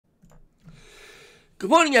Good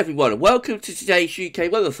morning everyone and welcome to today's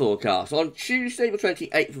UK weather forecast on Tuesday the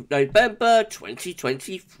 28th of November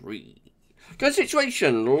 2023. Current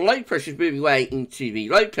situation, low pressure is moving away into the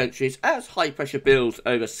low countries as high pressure builds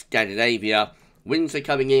over Scandinavia. Winds are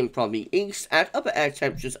coming in from the east and upper air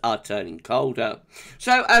temperatures are turning colder.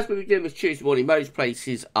 So as we begin with Tuesday morning, most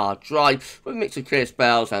places are dry with a mix of clear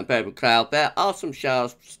spells and variable cloud. There are some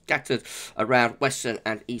showers scattered around western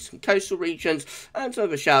and eastern coastal regions, and some of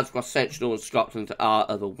the showers across central northern Scotland are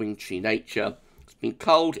of a wintry nature. It's been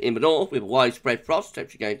cold in the north with a widespread frost,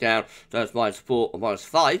 temperature going down to as -4 or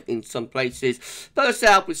 -5 in some places. Further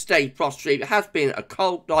south with stayed frost free, it has been a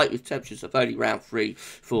cold night with temperatures of only around 3,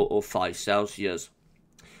 4 or 5 Celsius.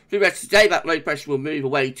 For the rest of the day, that low pressure will move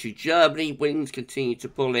away to Germany. Winds continue to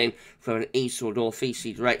pull in from an east or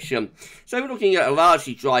northeasterly direction. So we're looking at a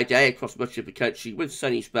largely dry day across much of the country with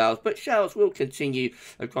sunny spells, but showers will continue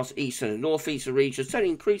across eastern and northeastern regions,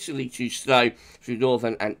 turning increasingly to snow through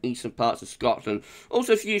northern and eastern parts of Scotland.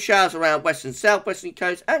 Also a few showers around western and southwestern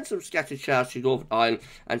coast and some scattered showers through Northern Ireland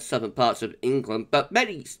and southern parts of England, but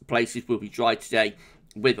many places will be dry today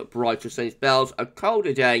with brighter sunny spells. A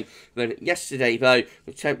colder day than yesterday though,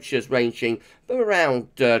 with temperatures ranging from around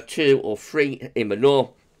 2 or 3 in the north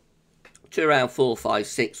to around 4, 5,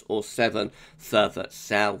 6 or 7 further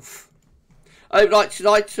south. Overnight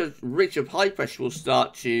tonight, a ridge of high pressure will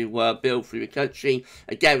start to build through the country.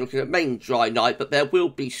 Again, looking at a main dry night, but there will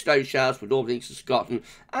be snow showers for northern eastern Scotland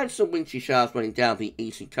and some wintry showers running down the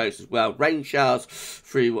eastern coast as well. Rain showers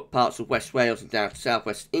through parts of West Wales and down to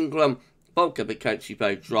southwest England. Bulk of the country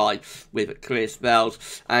very dry with clear spells,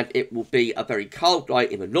 and it will be a very cold night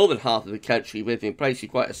in the northern half of the country with in places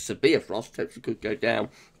quite a severe frost. Temperature could go down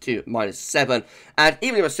to -7, and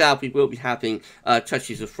even in the south we will be having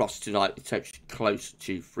touches of frost tonight with temperatures close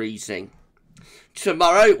to freezing.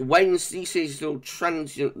 Tomorrow, Wednesday, seasonal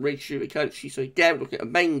transient ridge through the country. So again, looking at a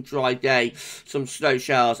main dry day, some snow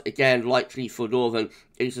showers again likely for northern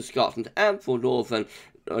eastern Scotland and for northern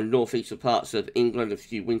northeastern parts of England. A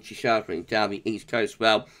few wintry showers running down the east coast.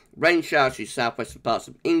 Well, rain showers through southwestern parts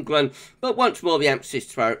of England, but once more the emphasis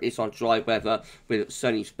tomorrow is on dry weather with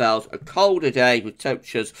sunny spells. A colder day with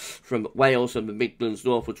temperatures from Wales and the Midlands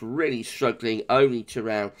northwards really struggling, only to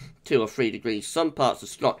around 2 or 3 degrees. Some parts of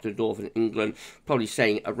Scotland, northern England probably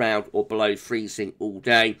staying around or below freezing all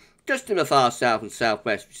day. Just in the far south and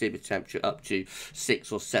southwest we see the temperature up to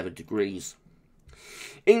 6 or 7 degrees.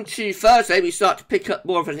 Into Thursday, we start to pick up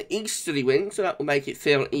more of an easterly wind, so that will make it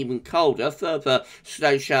feel even colder. Further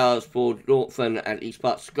snow showers for northern and east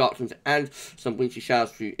parts of Scotland, and some wintry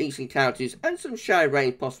showers through eastern counties, and some shower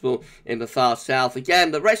rain possible in the far south.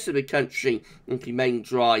 Again, the rest of the country will remain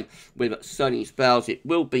dry with sunny spells. It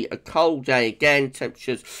will be a cold day again.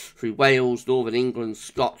 Temperatures through Wales, northern England,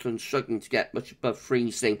 Scotland struggling to get much above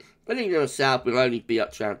freezing. But even in the south, will only be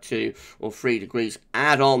up to around 2 or 3 degrees.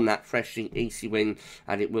 Add on that freshening easy wind,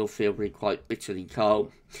 and it will feel really quite bitterly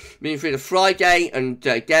cold. Moving through to Friday, and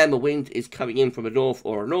again the wind is coming in from a north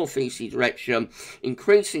or a northeasterly direction.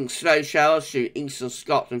 Increasing snow showers through eastern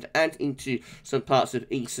Scotland and into some parts of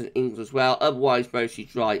eastern England as well. Otherwise mostly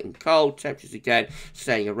dry and cold. Temperatures again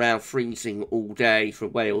staying around freezing all day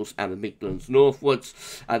from Wales and the Midlands northwards.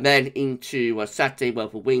 And then into Saturday, well,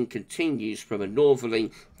 the wind continues from a northerly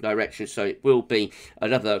direction, so it will be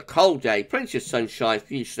another cold day. Plenty of sunshine,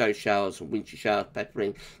 few snow showers and wintry showers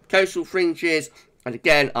peppering coastal fringes. And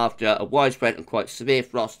again, after a widespread and quite severe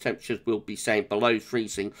frost, temperatures will be staying below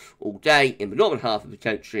freezing all day in the northern half of the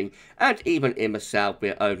country, and even in the south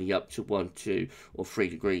we're only up to 1, 2 or 3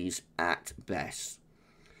 degrees at best.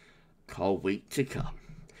 Cold week to come.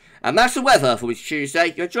 And that's the weather for this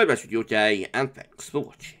Tuesday. You enjoy the rest of your day, and thanks for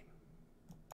watching.